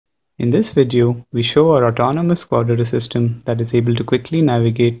In this video, we show our autonomous quadrotor system that is able to quickly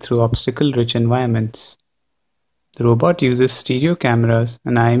navigate through obstacle-rich environments. The robot uses stereo cameras,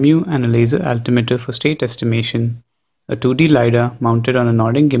 an IMU and a laser altimeter for state estimation, a 2D LiDAR mounted on a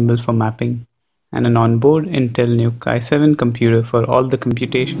nodding gimbal for mapping, and an onboard Intel NUC i7 computer for all the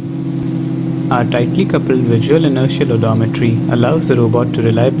computation. Our tightly coupled visual inertial odometry allows the robot to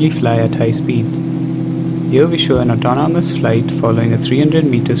reliably fly at high speeds. Here we show an autonomous flight following a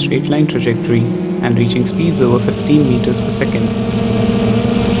 300-meter straight-line trajectory and reaching speeds over 15 meters per second.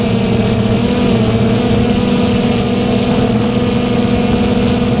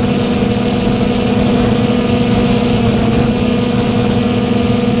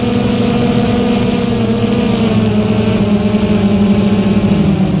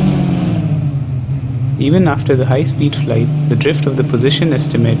 Even after the high-speed flight, the drift of the position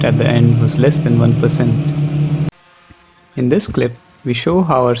estimate at the end was less than 1%. In this clip, we show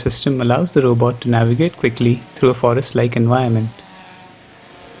how our system allows the robot to navigate quickly through a forest-like environment.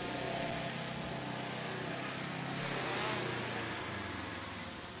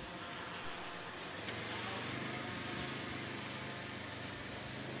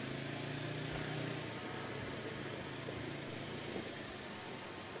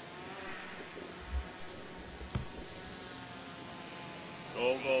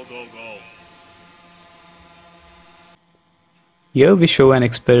 Go, go, go, go. Here we show an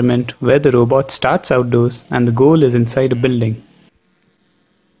experiment where the robot starts outdoors and the goal is inside a building.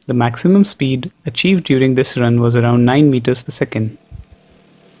 The maximum speed achieved during this run was around 9 meters per second.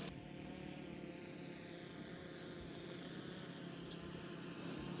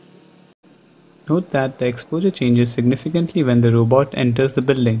 Note that the exposure changes significantly when the robot enters the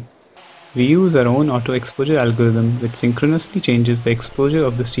building. We use our own auto exposure algorithm which synchronously changes the exposure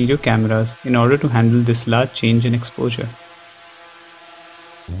of the stereo cameras in order to handle this large change in exposure.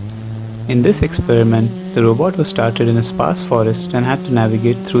 In this experiment, the robot was started in a sparse forest and had to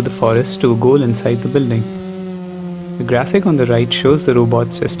navigate through the forest to a goal inside the building. The graphic on the right shows the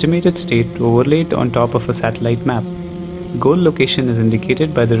robot's estimated state overlaid on top of a satellite map. The goal location is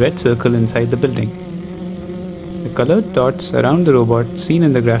indicated by the red circle inside the building. The colored dots around the robot seen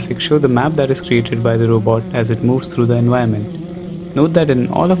in the graphic show the map that is created by the robot as it moves through the environment. Note that in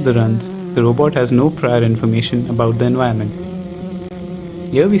all of the runs, the robot has no prior information about the environment.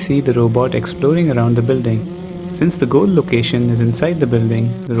 Here we see the robot exploring around the building. Since the goal location is inside the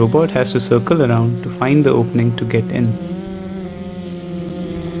building, the robot has to circle around to find the opening to get in.